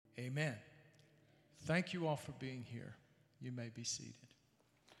Amen. Thank you all for being here. You may be seated.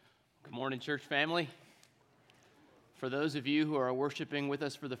 Good morning, church family. For those of you who are worshiping with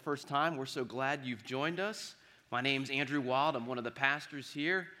us for the first time, we're so glad you've joined us. My name's Andrew Wild. I'm one of the pastors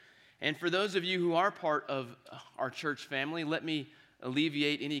here. And for those of you who are part of our church family, let me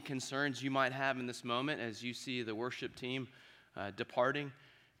alleviate any concerns you might have in this moment as you see the worship team departing.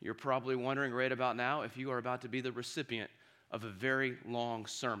 You're probably wondering right about now if you are about to be the recipient of a very long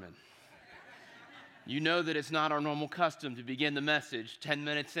sermon. You know that it's not our normal custom to begin the message 10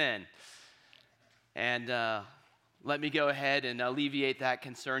 minutes in. And let me go ahead and alleviate that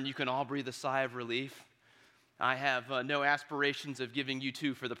concern. You can all breathe a sigh of relief. I have no aspirations of giving you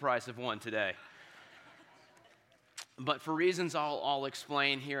two for the price of one today. But for reasons I'll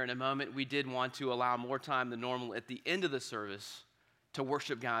explain here in a moment, we did want to allow more time than normal at the end of the service to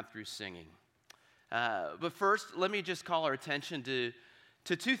worship God through singing. But first, let me just call our attention to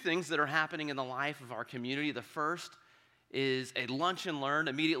two things that are happening in the life of our community. The first is a lunch and learn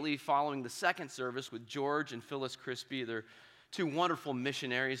immediately following the second service with George and Phyllis Crispy. They're two wonderful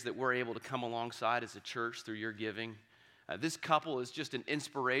missionaries that we're able to come alongside as a church through your giving. This couple is just an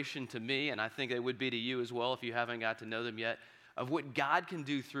inspiration to me, and I think it would be to you as well if you haven't got to know them yet, of what God can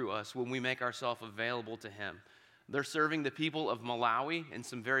do through us when we make ourselves available to Him. They're serving the people of Malawi in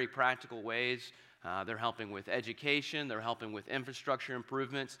some very practical ways. They're helping with education. They're helping with infrastructure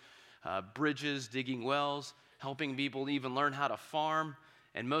improvements, bridges, digging wells, helping people even learn how to farm.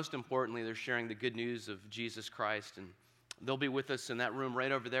 And most importantly, they're sharing the good news of Jesus Christ. And they'll be with us in that room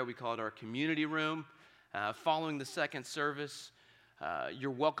right over there. We call it our community room. Following the second service,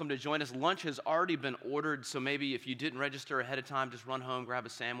 you're welcome to join us. Lunch has already been ordered, so maybe if you didn't register ahead of time, just run home, grab a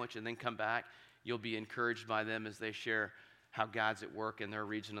sandwich, and then come back. You'll be encouraged by them as they share how God's at work in their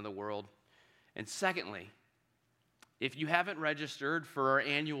region of the world. And secondly, if you haven't registered for our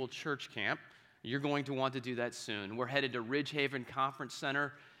annual church camp, you're going to want to do that soon. We're headed to Ridgehaven Conference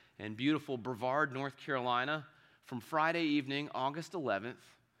Center in beautiful Brevard, North Carolina, from Friday evening, August 11th,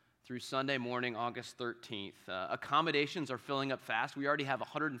 through Sunday morning, August 13th. Accommodations are filling up fast. We already have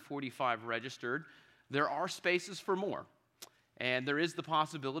 145 registered. There are spaces for more. And there is the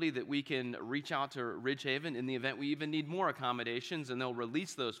possibility that we can reach out to Ridgehaven in the event we even need more accommodations, and they'll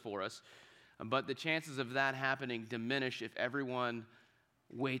release those for us. But the chances of that happening diminish if everyone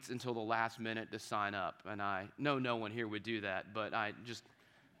waits until the last minute to sign up. And I know no one here would do that, but I just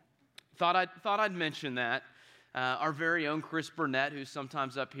thought I'd mention that. Our very own Chris Burnett, who's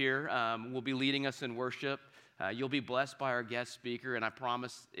sometimes up here, will be leading us in worship. You'll be blessed by our guest speaker, and I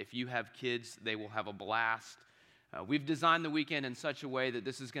promise if you have kids, they will have a blast. We've designed the weekend in such a way that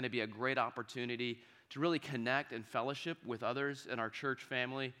this is going to be a great opportunity to really connect and fellowship with others in our church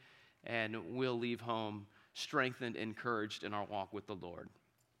family, and we'll leave home strengthened, encouraged in our walk with the Lord.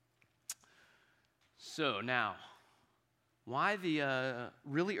 So now, why the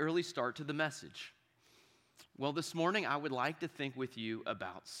really early start to the message? Well, this morning I would like to think with you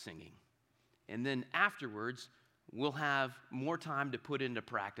about singing. And then afterwards, we'll have more time to put into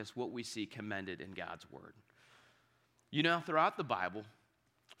practice what we see commended in God's Word. You know, throughout the Bible,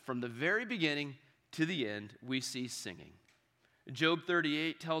 from the very beginning to the end, we see singing. Job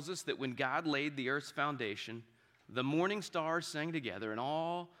 38 tells us that when God laid the earth's foundation, the morning stars sang together and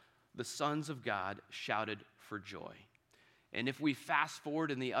all the sons of God shouted for joy. And if we fast forward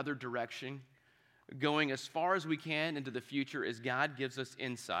in the other direction, going as far as we can into the future as God gives us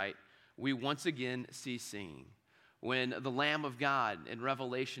insight, we once again see singing. When the Lamb of God in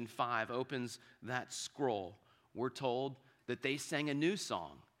Revelation 5 opens that scroll, we're told that they sang a new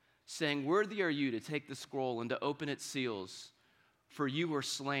song, saying, "Worthy are you to take the scroll and to open its seals. For you were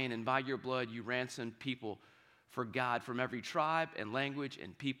slain, and by your blood you ransomed people for God from every tribe and language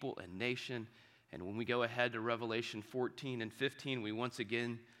and people and nation." And when we go ahead to Revelation 14 and 15, we once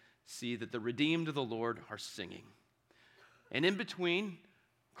again see that the redeemed of the Lord are singing. And in between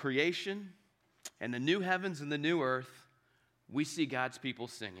creation and the new heavens and the new earth, we see God's people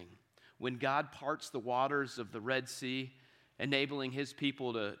singing. When God parts the waters of the Red Sea, enabling His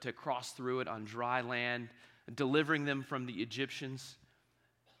people to cross through it on dry land, delivering them from the Egyptians,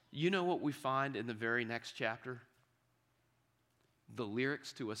 you know what we find in the very next chapter? The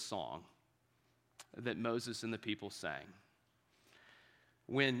lyrics to a song that Moses and the people sang.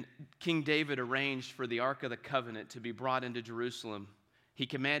 When King David arranged for the Ark of the Covenant to be brought into Jerusalem, he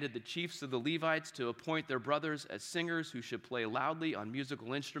commanded the chiefs of the Levites to appoint their brothers as singers who should play loudly on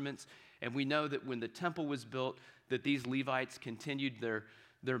musical instruments. And we know that when the temple was built, that these Levites continued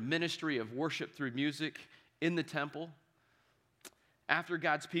their ministry of worship through music in the temple. After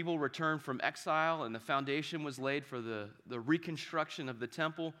God's people returned from exile and the foundation was laid for the reconstruction of the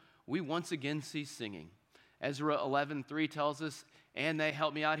temple, we once again see singing. Ezra 11:3 tells us, and they,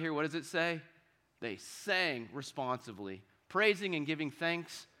 help me out here, what does it say? They sang responsively, praising and giving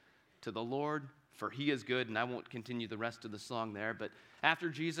thanks to the Lord, for he is good. And I won't continue the rest of the song there, but after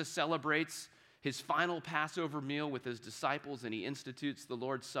Jesus celebrates his final Passover meal with his disciples and he institutes the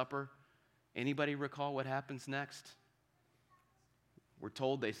Lord's Supper, anybody recall what happens next? We're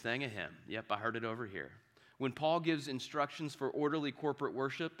told they sang a hymn. Yep, I heard it over here. When Paul gives instructions for orderly corporate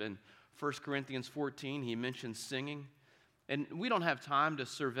worship in 1 Corinthians 14, he mentions singing. And we don't have time to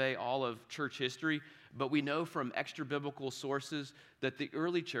survey all of church history, but we know from extra biblical sources that the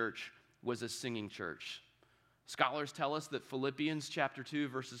early church was a singing church. Scholars tell us that Philippians chapter 2,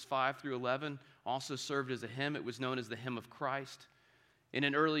 verses 5 through 11 also served as a hymn. It was known as the Hymn of Christ. In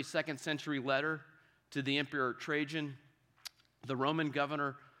an early 2nd century letter to the Emperor Trajan, the Roman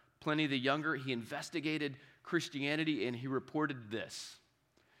governor Pliny the Younger, he investigated Christianity and he reported this.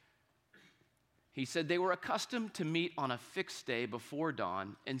 He said, they were accustomed to meet on a fixed day before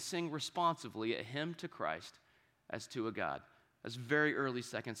dawn and sing responsively a hymn to Christ as to a God. That's very early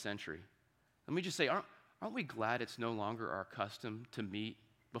 2nd century. Let me just say, aren't we glad it's no longer our custom to meet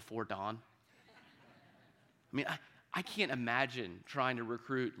before dawn? I mean, I can't imagine trying to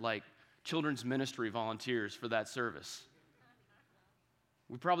recruit like children's ministry volunteers for that service.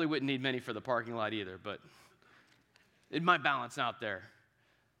 We probably wouldn't need many for the parking lot either, but it might balance out there.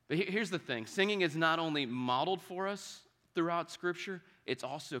 But here's the thing. Singing is not only modeled for us throughout Scripture, it's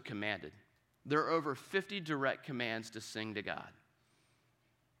also commanded. There are over 50 direct commands to sing to God.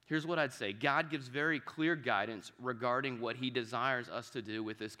 Here's what I'd say. God gives very clear guidance regarding what he desires us to do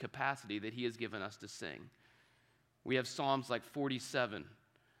with this capacity that he has given us to sing. We have Psalms like 47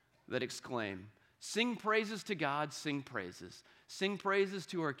 that exclaim, sing praises to God, sing praises. Sing praises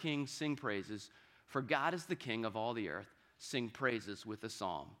to our King, sing praises. For God is the King of all the earth. Sing praises with a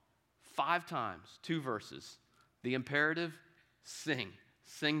psalm. 5 times, 2 verses. The imperative, sing.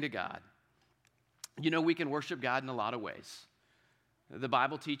 Sing to God. You know, we can worship God in a lot of ways. The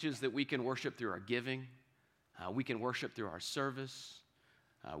Bible teaches that we can worship through our giving. We can worship through our service.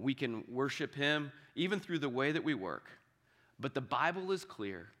 We can worship him even through the way that we work. But the Bible is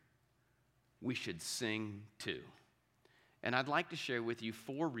clear. We should sing too. And I'd like to share with you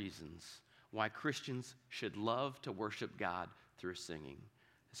 4 reasons why Christians should love to worship God through singing.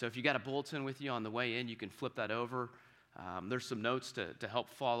 So if you got a bulletin with you on the way in, you can flip that over. There's some notes to help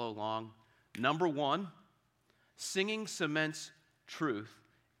follow along. Number 1, singing cements truth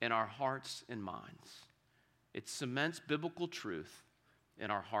in our hearts and minds. It cements biblical truth in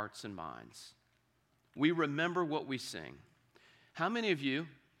our hearts and minds. We remember what we sing. How many of you,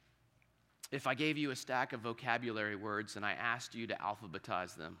 if I gave you a stack of vocabulary words and I asked you to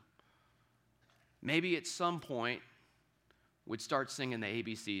alphabetize them, maybe at some point would start singing the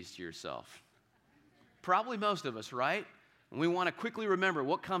ABCs to yourself? Probably most of us, right? And we want to quickly remember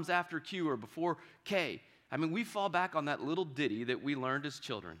what comes after Q or before K. I mean, we fall back on that little ditty that we learned as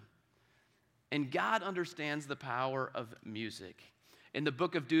children. And God understands the power of music. In the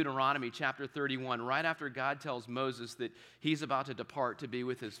book of Deuteronomy, chapter 31, right after God tells Moses that he's about to depart to be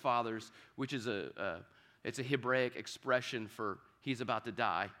with his fathers, which is it's a Hebraic expression for he's about to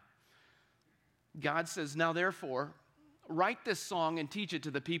die, God says, now therefore, write this song and teach it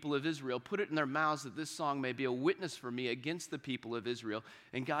to the people of Israel. Put it in their mouths that this song may be a witness for me against the people of Israel.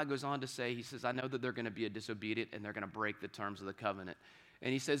 And God goes on to say, he says, I know that they're going to be disobedient and they're going to break the terms of the covenant.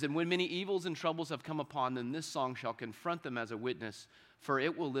 And he says, and when many evils and troubles have come upon them, this song shall confront them as a witness, for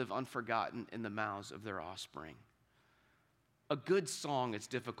it will live unforgotten in the mouths of their offspring. A good song is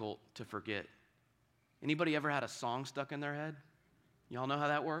difficult to forget. Anybody ever had a song stuck in their head? Y'all know how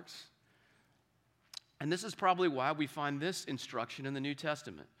that works? And this is probably why we find this instruction in the New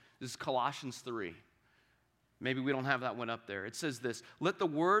Testament. This is Colossians 3. Maybe we don't have that one up there. It says this, let the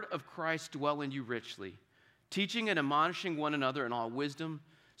word of Christ dwell in you richly, teaching and admonishing one another in all wisdom,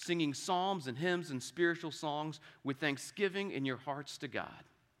 singing psalms and hymns and spiritual songs with thanksgiving in your hearts to God.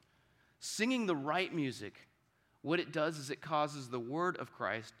 Singing the right music, what it does is it causes the word of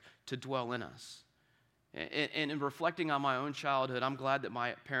Christ to dwell in us. And in reflecting on my own childhood, I'm glad that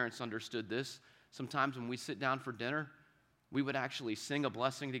my parents understood this. Sometimes when we sit down for dinner, we would actually sing a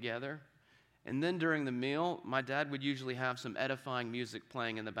blessing together. And then during the meal, my dad would usually have some edifying music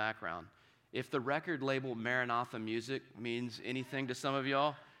playing in the background. If the record label Maranatha Music means anything to some of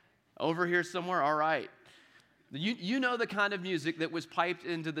y'all, over here somewhere, all right. You know the kind of music that was piped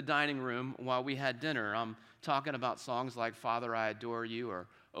into the dining room while we had dinner. I'm talking about songs like Father, I Adore You, or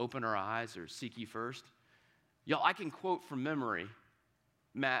Open Our Eyes, or Seek Ye First. Y'all, I can quote from memory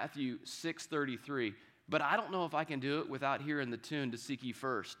Matthew 6:33. But I don't know if I can do it without hearing the tune, "To Seek Ye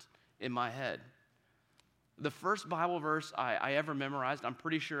First," in my head. The first Bible verse I ever memorized, I'm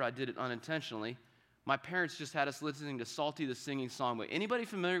pretty sure I did it unintentionally. My parents just had us listening to Psalty the Singing Songbook. Anybody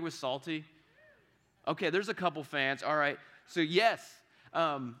familiar with Psalty? Okay, there's a couple fans. All right. So yes,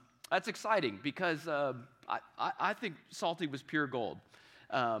 that's exciting because I think Psalty was pure gold.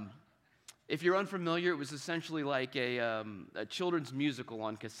 If you're unfamiliar, it was essentially like a children's musical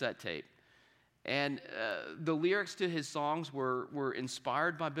on cassette tape. And the lyrics to his songs were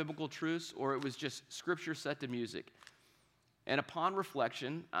inspired by biblical truths, or it was just scripture set to music. And upon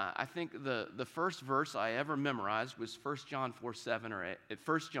reflection, I think the first verse I ever memorized was 1 John 4:7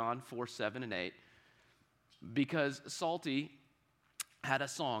 and 8, because Psalty had a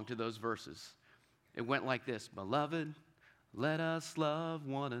song to those verses. It went like this: "Beloved, let us love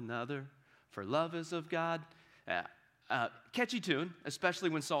one another, for love is of God." Catchy tune, especially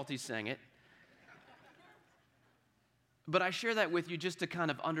when Psalty sang it. But I share that with you just to kind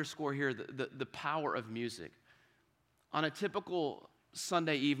of underscore here the power of music. On a typical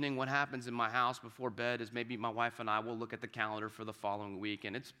Sunday evening, what happens in my house before bed is maybe my wife and I will look at the calendar for the following week,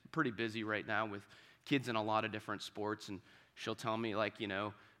 and it's pretty busy right now with kids in a lot of different sports, and she'll tell me, like,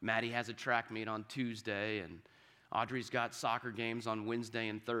 Maddie has a track meet on Tuesday, and Audrey's got soccer games on Wednesday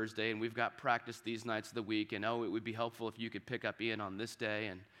and Thursday, and we've got practice these nights of the week, and it would be helpful if you could pick up Ian on this day.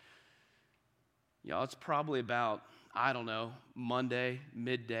 And it's probably about, I don't know, Monday,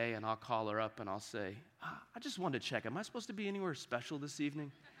 midday, and I'll call her up and I'll say, "I just wanted to check, am I supposed to be anywhere special this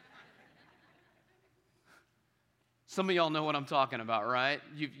evening?" Some of y'all know what I'm talking about, right?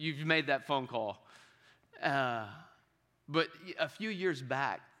 You've made that phone call. But a few years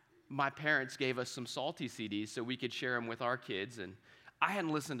back, my parents gave us some Psalty CDs so we could share them with our kids, and I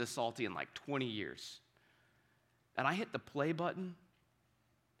hadn't listened to Psalty in like 20 years. And I hit the play button,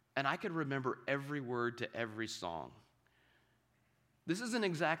 and I could remember every word to every song. This isn't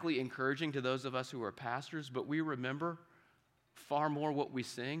exactly encouraging to those of us who are pastors, but we remember far more what we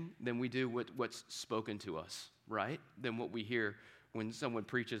sing than we do what's spoken to us, right? Than what we hear when someone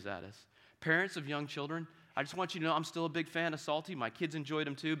preaches at us. Parents of young children, I just want you to know I'm still a big fan of Psalty. My kids enjoyed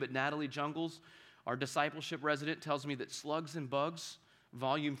them too, but Natalie Jungles, our discipleship resident, tells me that Slugs and Bugs,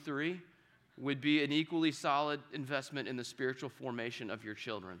 Volume 3, would be an equally solid investment in the spiritual formation of your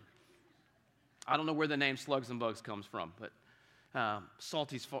children. I don't know where the name Slugs and Bugs comes from, but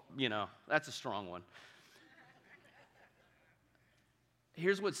Psalty's, that's a strong one.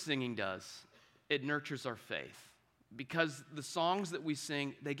 Here's what singing does. It nurtures our faith. Because the songs that we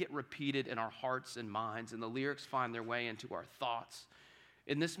sing, they get repeated in our hearts and minds, and the lyrics find their way into our thoughts.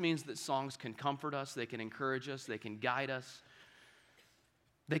 And this means that songs can comfort us, they can encourage us, they can guide us,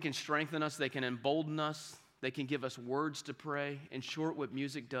 they can strengthen us, they can embolden us, they can give us words to pray. In short, what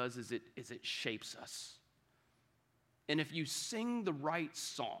music does is it shapes us. And if you sing the right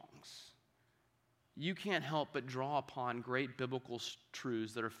songs, you can't help but draw upon great biblical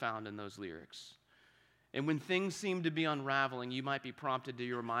truths that are found in those lyrics. And when things seem to be unraveling, you might be prompted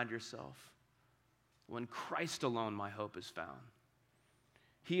to remind yourself, when Christ alone my hope is found.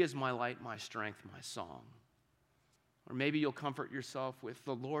 He is my light, my strength, my song. Or maybe you'll comfort yourself with,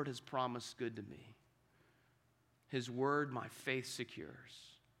 the Lord has promised good to me. His word my faith secures.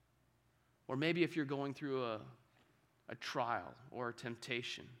 Or maybe if you're going through a trial or a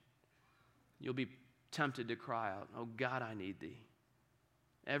temptation, you'll be tempted to cry out, "Oh God, I need thee.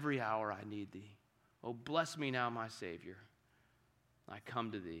 Every hour I need thee. Oh, bless me now, my Savior. I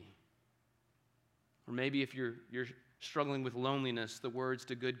come to thee." Or maybe if you're struggling with loneliness, the words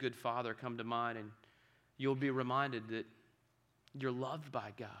to Good, Good Father come to mind, and you'll be reminded that you're loved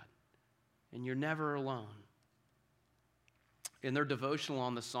by God and you're never alone. In their devotional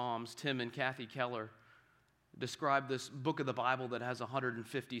on the Psalms, Tim and Kathy Keller describe this book of the Bible that has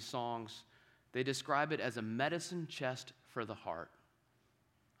 150 songs. They describe it as a medicine chest for the heart.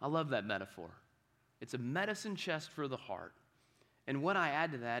 I love that metaphor. It's a medicine chest for the heart. And what I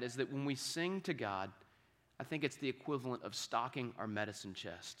add to that is that when we sing to God, I think it's the equivalent of stocking our medicine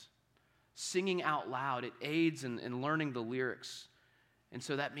chest. Singing out loud, it aids in learning the lyrics. And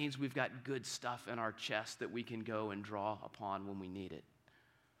so that means we've got good stuff in our chest that we can go and draw upon when we need it.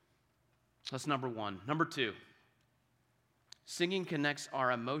 So that's number one. Number two, singing connects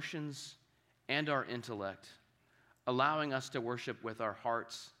our emotions and our intellect, allowing us to worship with our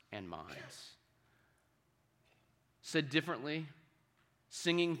hearts and minds. Said differently,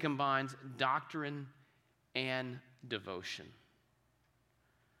 singing combines doctrine and devotion.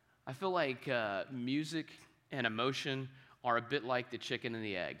 I feel like music and emotion are a bit like the chicken and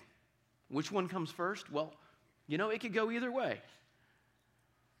the egg. Which one comes first? Well, it could go either way.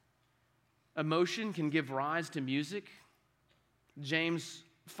 Emotion can give rise to music. James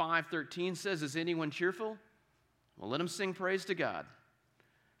 5:13 says, "Is anyone cheerful? Well, let him sing praise to God."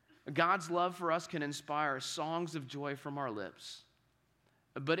 God's love for us can inspire songs of joy from our lips,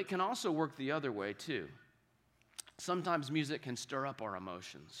 but it can also work the other way too. Sometimes music can stir up our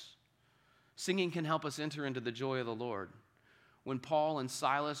emotions. Singing can help us enter into the joy of the Lord. When Paul and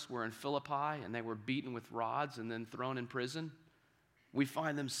Silas were in Philippi and they were beaten with rods and then thrown in prison, we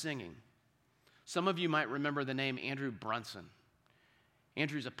find them singing. Some of you might remember the name Andrew Brunson.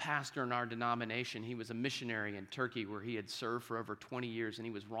 Andrew's a pastor in our denomination. He was a missionary in Turkey where he had served for over 20 years, and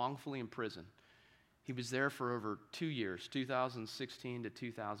he was wrongfully imprisoned. He was there for over 2 years, 2016 to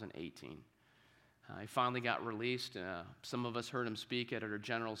 2018. He finally got released. Some of us heard him speak at our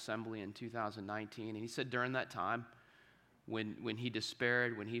General Assembly in 2019, and he said during that time, when he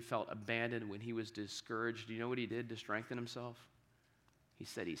despaired, when he felt abandoned, when he was discouraged, do you know what he did to strengthen himself? He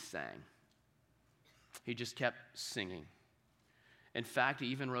said he sang. He just kept singing. In fact, he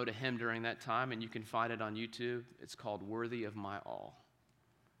even wrote a hymn during that time, and you can find it on YouTube. It's called "Worthy of My All."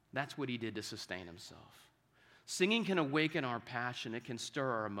 That's what he did to sustain himself. Singing can awaken our passion. It can stir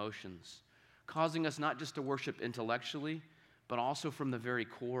our emotions, causing us not just to worship intellectually, but also from the very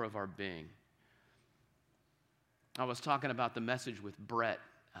core of our being. I was talking about the message with Brett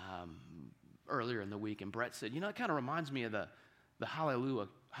earlier in the week, and Brett said, it kind of reminds me of the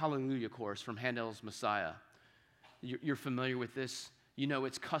Hallelujah chorus from Handel's Messiah. You're familiar with this.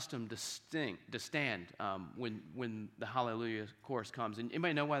 It's custom to stand when the Hallelujah chorus comes. And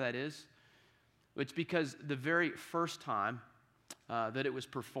anybody know why that is? It's because the very first time that it was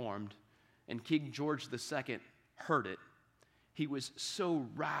performed and King George II heard it, he was so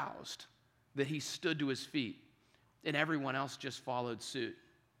roused that he stood to his feet, and everyone else just followed suit.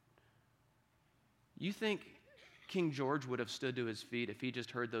 You think King George would have stood to his feet if he just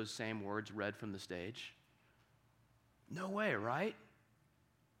heard those same words read from the stage? No way, right?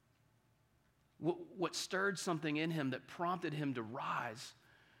 What stirred something in him that prompted him to rise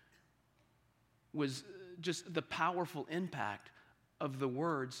was just the powerful impact of the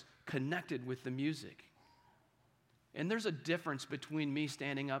words connected with the music. And there's a difference between me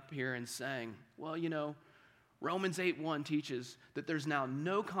standing up here and saying, Romans 8:1 teaches that there's now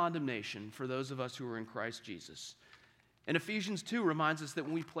no condemnation for those of us who are in Christ Jesus. And Ephesians 2 reminds us that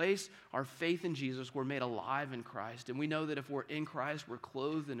when we place our faith in Jesus, we're made alive in Christ. And we know that if we're in Christ, we're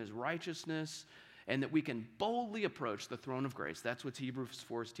clothed in his righteousness, and that we can boldly approach the throne of grace. That's what Hebrews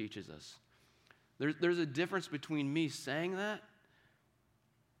 4 teaches us. There's a difference between me saying that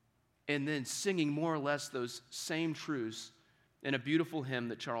and then singing more or less those same truths in a beautiful hymn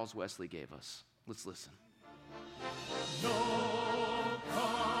that Charles Wesley gave us. Let's listen. No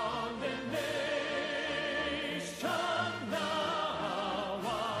condemnation now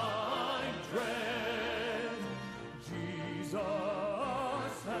I dread, Jesus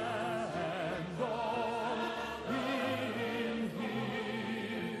and all in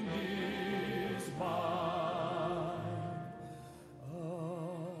him is mine,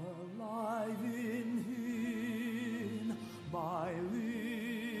 alive in him, my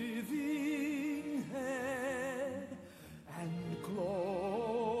living head, and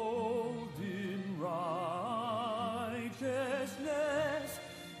clothed in righteousness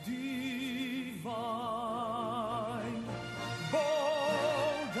divine.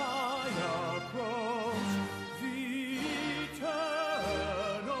 Bold I approach the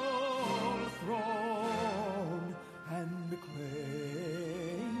eternal throne and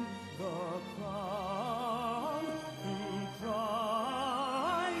claim the crown through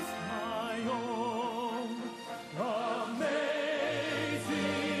Christ my own. Amazing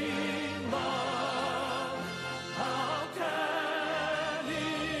love, how can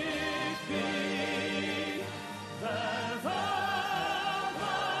it be that thou,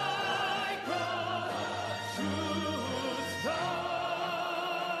 my God, shouldst die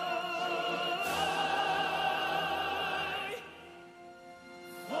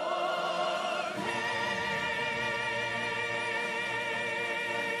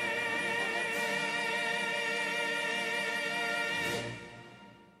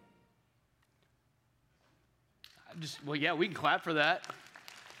for me? We can clap for that.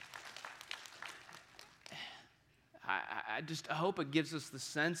 I just hope it gives us the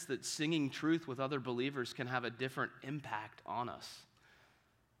sense that singing truth with other believers can have a different impact on us.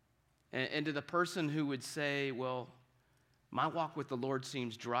 And to the person who would say, well, my walk with the Lord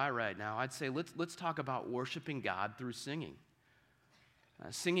seems dry right now, I'd say let's talk about worshiping God through singing.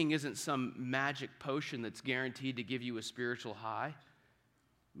 Singing isn't some magic potion that's guaranteed to give you a spiritual high.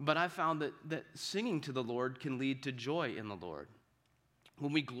 But I found that singing to the Lord can lead to joy in the Lord.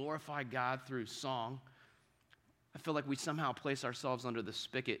 When we glorify God through song, I feel like we somehow place ourselves under the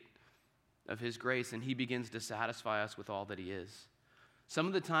spigot of His grace, and He begins to satisfy us with all that He is. Some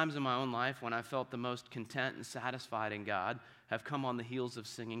of the times in my own life when I felt the most content and satisfied in God have come on the heels of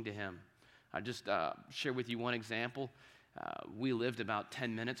singing to Him. I just share with you one example. We lived about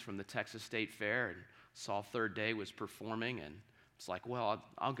 10 minutes from the Texas State Fair, and saw Third Day was performing, and it's like, well,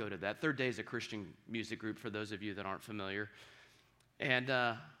 I'll go to that. Third Day is a Christian music group for those of you that aren't familiar. And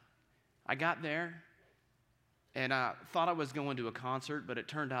I got there, and I thought I was going to a concert, but it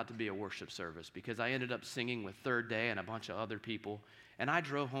turned out to be a worship service because I ended up singing with Third Day and a bunch of other people. And I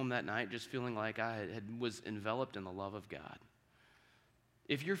drove home that night just feeling like I was enveloped in the love of God.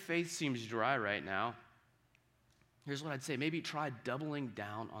 If your faith seems dry right now, here's what I'd say. Maybe try doubling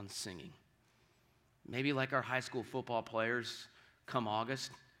down on singing. Maybe like our high school football players, come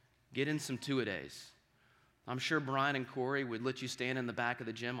August, get in some two-a-days. I'm sure Brian and Corey would let you stand in the back of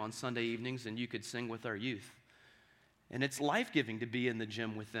the gym on Sunday evenings and you could sing with our youth. And it's life-giving to be in the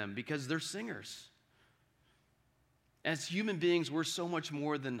gym with them because they're singers. As human beings, we're so much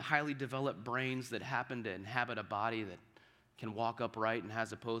more than highly developed brains that happen to inhabit a body that can walk upright and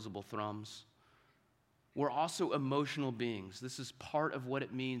has opposable thumbs. We're also emotional beings. This is part of what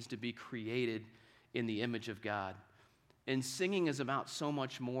it means to be created in the image of God. And singing is about so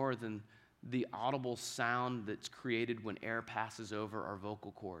much more than the audible sound that's created when air passes over our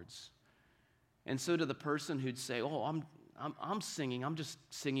vocal cords. And so to the person who'd say, oh, I'm singing, I'm just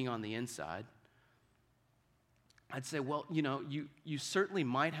singing on the inside, I'd say, well, you certainly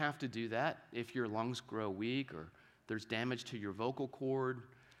might have to do that if your lungs grow weak or there's damage to your vocal cord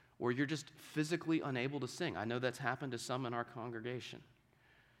or you're just physically unable to sing. I know that's happened to some in our congregation.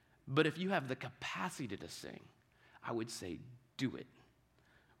 But if you have the capacity to sing, I would say do it.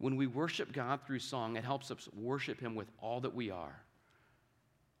 When we worship God through song, it helps us worship Him with all that we are.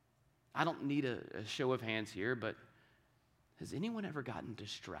 I don't need a show of hands here, but has anyone ever gotten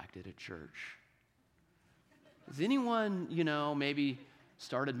distracted at church? Has anyone, maybe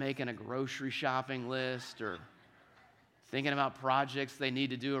started making a grocery shopping list or thinking about projects they need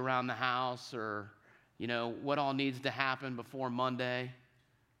to do around the house or, what all needs to happen before Monday?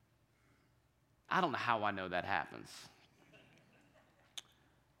 I don't know how I know that happens.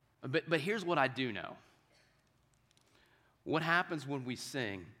 But here's what I do know. What happens when we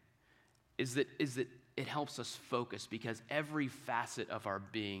sing is that it helps us focus because every facet of our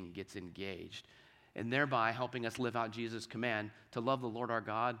being gets engaged, and thereby helping us live out Jesus' command to love the Lord our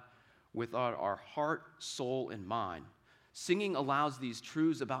God with our heart, soul, and mind. Singing allows these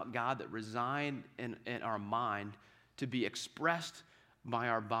truths about God that reside in our mind to be expressed by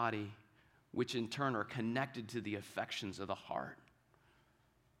our body, which in turn are connected to the affections of the heart.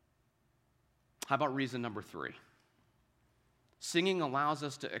 How about reason number 3? Singing allows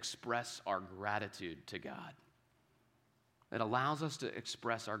us to express our gratitude to God. It allows us to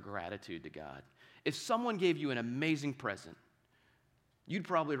express our gratitude to God. If someone gave you an amazing present, you'd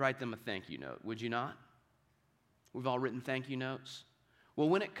probably write them a thank you note, would you not? We've all written thank you notes. Well,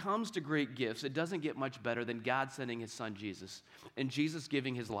 when it comes to great gifts, it doesn't get much better than God sending His Son Jesus and Jesus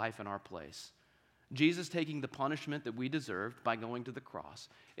giving His life in our place. Jesus taking the punishment that we deserved by going to the cross,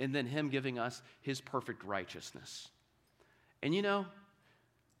 and then Him giving us His perfect righteousness. And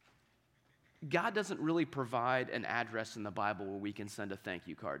God doesn't really provide an address in the Bible where we can send a thank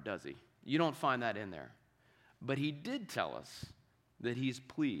you card, does He? You don't find that in there. But He did tell us that He's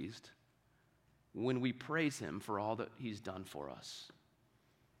pleased when we praise Him for all that He's done for us.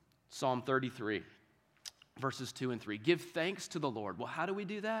 Psalm 33, verses 2 and 3. Give thanks to the Lord. Well, how do we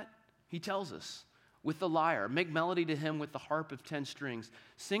do that? He tells us. With the lyre, make melody to Him with the harp of 10 strings.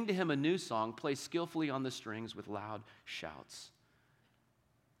 Sing to Him a new song. Play skillfully on the strings with loud shouts.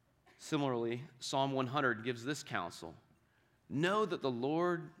 Similarly, Psalm 100 gives this counsel. Know that the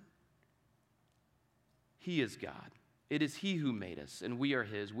Lord, He is God. It is He who made us, and we are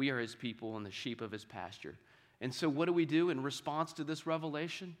His. We are His people and the sheep of His pasture. And so what do we do in response to this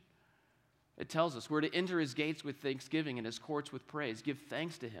revelation? It tells us we're to enter His gates with thanksgiving and His courts with praise. Give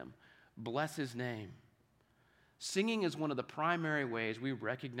thanks to Him. Bless His name. Singing is one of the primary ways we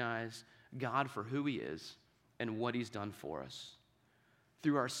recognize God for who He is and what He's done for us.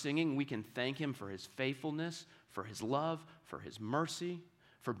 Through our singing, we can thank Him for His faithfulness, for His love, for His mercy,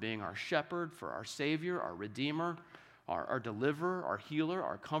 for being our shepherd, for our Savior, our Redeemer, our deliverer, our healer,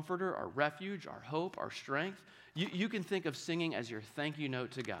 our comforter, our refuge, our hope, our strength. You can think of singing as your thank you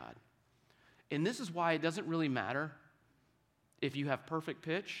note to God. And this is why it doesn't really matter if you have perfect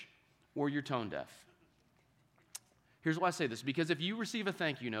pitch or you're tone deaf. Here's why I say this, because if you receive a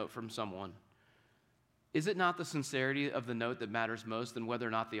thank you note from someone Is it not the sincerity of the note that matters most than whether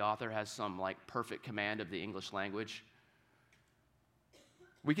or not the author has some like perfect command of the English language?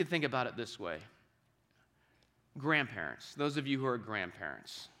 We can think about it this way. Grandparents, those of you who are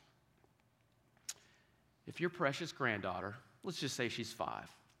grandparents, if your precious granddaughter, let's just say she's 5,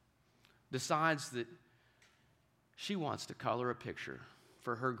 decides that she wants to color a picture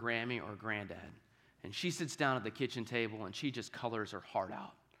for her Grammy or granddad, and she sits down at the kitchen table and she just colors her heart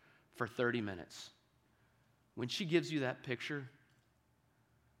out for 30 minutes. When she gives you that picture,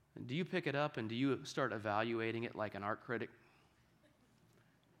 do you pick it up and do you start evaluating it like an art critic?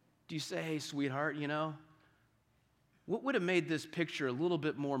 Do you say, hey, sweetheart, you know, what would have made this picture a little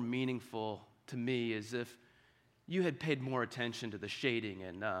bit more meaningful to me is if you had paid more attention to the shading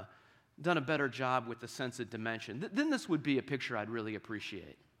and done a better job with the sense of dimension. Then this would be a picture I'd really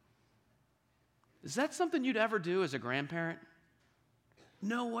appreciate. Is that something you'd ever do as a grandparent?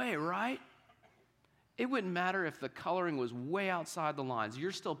 No way, right? It wouldn't matter if the coloring was way outside the lines.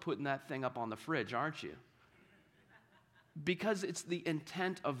 You're still putting that thing up on the fridge, aren't you? Because it's the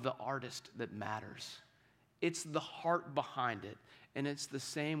intent of the artist that matters. It's the heart behind it. And it's the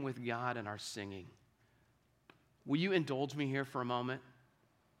same with God and our singing. Will you indulge me here for a moment?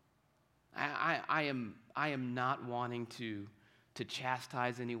 I am not wanting to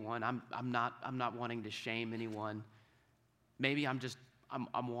chastise anyone. I'm not wanting to shame anyone. Maybe I'm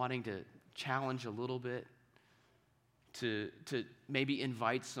wanting to challenge a little bit, to maybe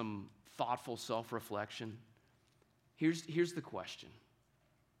invite some thoughtful self-reflection. Here's the question.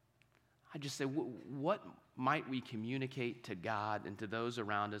 I just say, what might we communicate to God and to those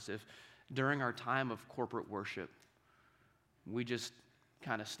around us if during our time of corporate worship, we just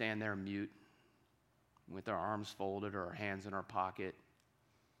kind of stand there mute with our arms folded or our hands in our pocket,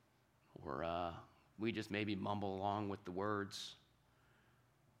 or we just maybe mumble along with the words?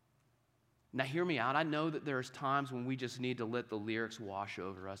 Now, hear me out. I know that there's times when we just need to let the lyrics wash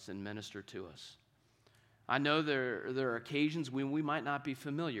over us and minister to us. I know there are occasions when we might not be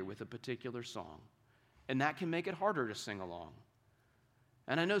familiar with a particular song, and that can make it harder to sing along.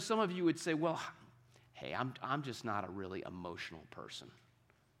 And I know some of you would say, well, hey, I'm just not a really emotional person.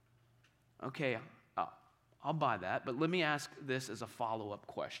 Okay, I'll buy that, but let me ask this as a follow-up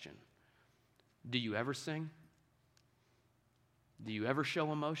question. Do you ever sing? Do you ever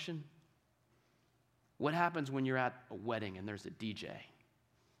show emotion? What happens when you're at a wedding and there's a DJ?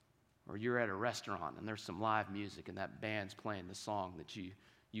 Or you're at a restaurant and there's some live music and that band's playing the song that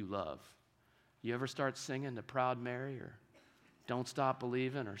you love? You ever start singing to Proud Mary or Don't Stop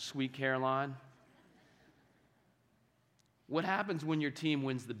Believing or Sweet Caroline? What happens when your team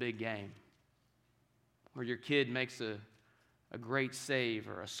wins the big game? Or your kid makes a great save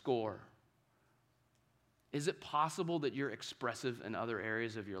or a score? Is it possible that you're expressive in other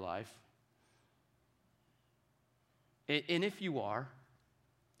areas of your life? And if you are,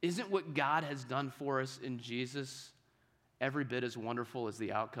 isn't what God has done for us in Jesus every bit as wonderful as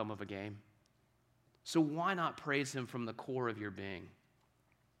the outcome of a game? So why not praise him from the core of your being?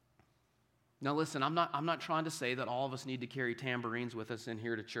 Now listen, I'm not trying to say that all of us need to carry tambourines with us in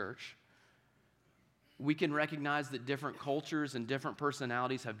here to church. We can recognize that different cultures and different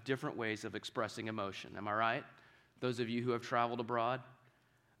personalities have different ways of expressing emotion. Am I right? Those of you who have traveled abroad.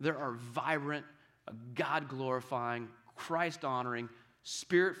 There are vibrant, God-glorifying, Christ-honoring,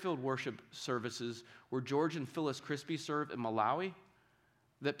 Spirit-filled worship services where George and Phyllis Crispy serve in Malawi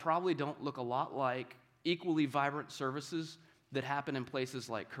that probably don't look a lot like equally vibrant services that happen in places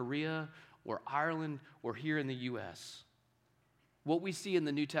like Korea or Ireland or here in the U.S. What we see in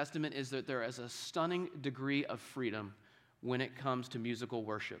the New Testament is that there is a stunning degree of freedom when it comes to musical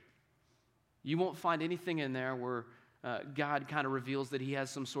worship. You won't find anything in there where God kind of reveals that he has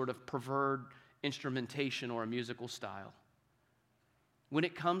some sort of preferred instrumentation or a musical style. When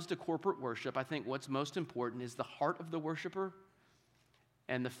it comes to corporate worship, I think what's most important is the heart of the worshiper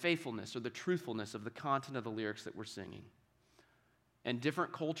and the faithfulness or the truthfulness of the content of the lyrics that we're singing. And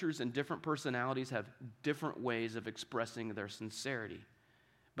different cultures and different personalities have different ways of expressing their sincerity.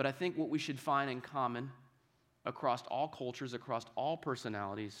 But I think what we should find in common across all cultures, across all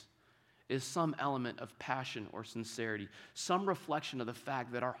personalities, is some element of passion or sincerity, some reflection of the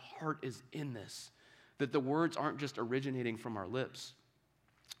fact that our heart is in this, that the words aren't just originating from our lips,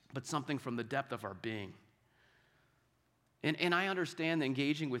 but something from the depth of our being. And I understand that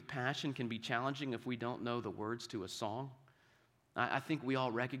engaging with passion can be challenging if we don't know the words to a song. I think we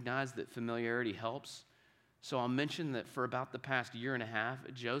all recognize that familiarity helps. So I'll mention that for about the past year and a half,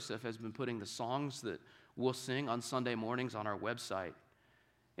 Joseph has been putting the songs that we'll sing on Sunday mornings on our website.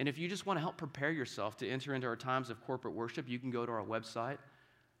 And if you just want to help prepare yourself to enter into our times of corporate worship, you can go to our website,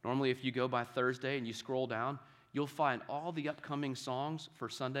 Normally, if you go by Thursday and you scroll down, you'll find all the upcoming songs for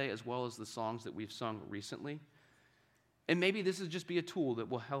Sunday as well as the songs that we've sung recently. And maybe this will just be a tool that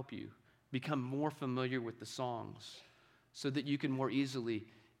will help you become more familiar with the songs so that you can more easily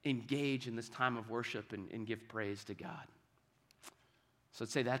engage in this time of worship and give praise to God. So I'd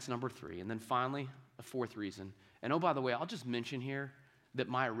say that's number 3. And then finally, a 4th reason. And oh, by the way, I'll just mention here that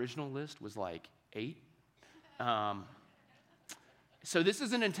my original list was like 8. So this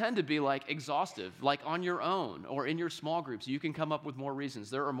isn't intended to be like exhaustive, like on your own or in your small groups. You can come up with more reasons.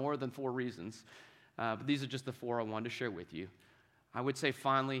 There are more than 4 reasons, but these are just the 4 I wanted to share with you. I would say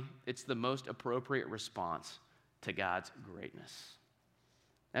finally, it's the most appropriate response to God's greatness.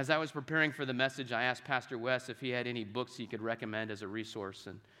 As I was preparing for the message, I asked Pastor Wes if he had any books he could recommend as a resource,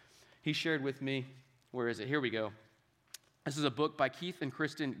 and he shared with me, where is it? Here we go. This is a book by Keith and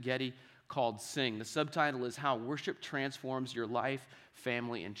Kristen Getty called Sing. The subtitle is How Worship Transforms Your Life,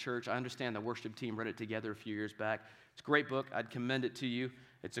 Family, and Church. I understand the worship team read it together a few years back. It's a great book. I'd commend it to you.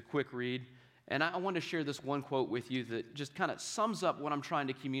 It's a quick read. And I want to share this one quote with you that just kind of sums up what I'm trying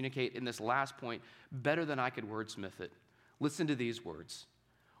to communicate in this last point better than I could wordsmith it. Listen to these words.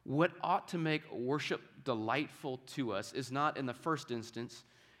 What ought to make worship delightful to us is not, in the first instance,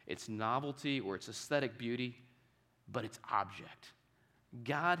 its novelty or its aesthetic beauty, but its object.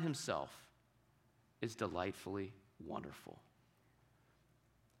 God himself is delightfully wonderful.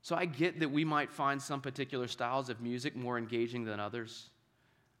 So I get that we might find some particular styles of music more engaging than others,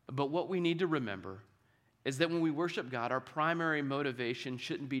 but what we need to remember is that when we worship God, our primary motivation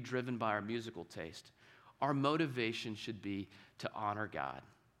shouldn't be driven by our musical taste. Our motivation should be to honor God.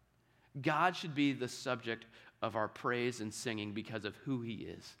 God should be the subject of our praise and singing because of who he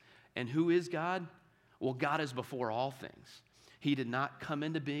is. And who is God? Well, God is before all things. He did not come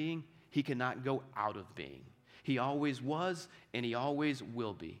into being. He cannot go out of being. He always was, and he always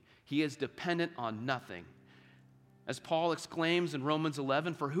will be. He is dependent on nothing. As Paul exclaims in Romans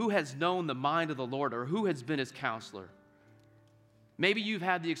 11, for who has known the mind of the Lord, or who has been his counselor? Maybe you've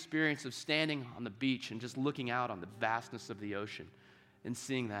had the experience of standing on the beach and just looking out on the vastness of the ocean and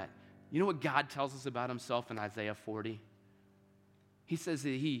seeing that. You know what God tells us about himself in Isaiah 40? He says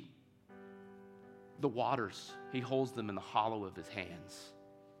that the waters, he holds them in the hollow of his hands.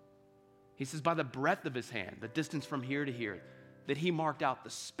 He says by the breadth of his hand, the distance from here to here, that he marked out the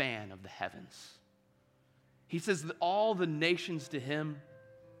span of the heavens. He says that all the nations to him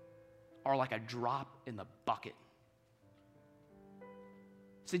are like a drop in the bucket. He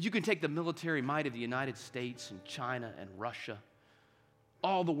said you can take the military might of the United States and China and Russia,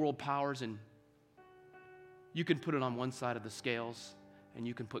 all the world powers, and you can put it on one side of the scales and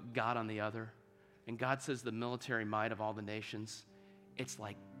you can put God on the other. And God says the military might of all the nations, it's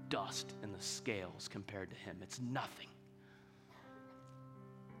like dust in the scales compared to him. It's nothing.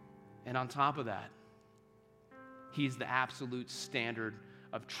 And on top of that, he's the absolute standard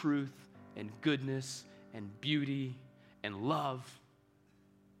of truth and goodness and beauty and love.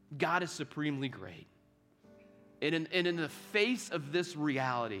 God is supremely great. And in the face of this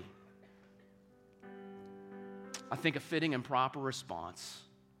reality, I think a fitting and proper response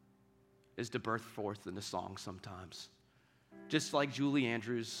is to burst forth into song sometimes. Just like Julie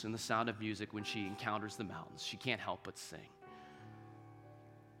Andrews in The Sound of Music when she encounters the mountains. She can't help but sing.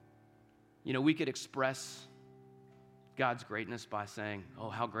 You know, we could express God's greatness by saying, oh,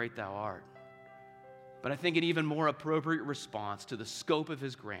 how great thou art. But I think an even more appropriate response to the scope of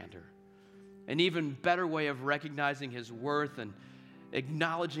his grandeur, an even better way of recognizing his worth and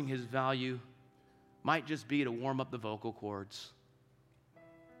acknowledging his value might just be to warm up the vocal cords,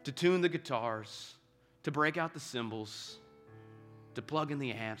 to tune the guitars, to break out the cymbals, to plug in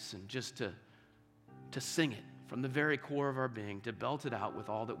the amps, and just to sing it from the very core of our being, to belt it out with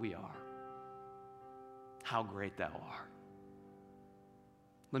all that we are. How great thou art.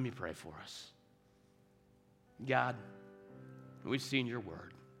 Let me pray for us. God, we've seen your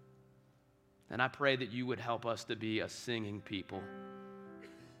word. And I pray that you would help us to be a singing people.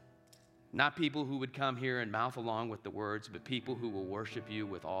 Not people who would come here and mouth along with the words, but people who will worship you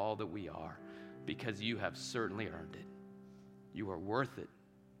with all that we are, because you have certainly earned it. You are worth it.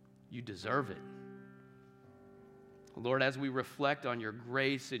 You deserve it. Lord, as we reflect on your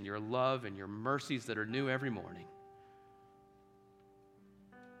grace and your love and your mercies that are new every morning,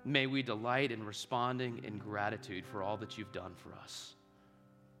 may we delight in responding in gratitude for all that you've done for us.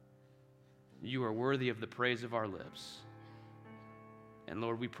 You are worthy of the praise of our lips. And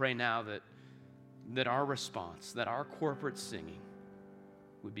Lord, we pray now that our response, that our corporate singing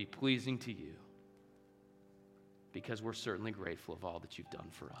would be pleasing to you, because we're certainly grateful of all that you've done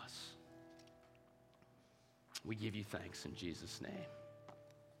for us. We give you thanks in Jesus' name.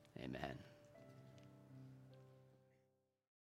 Amen.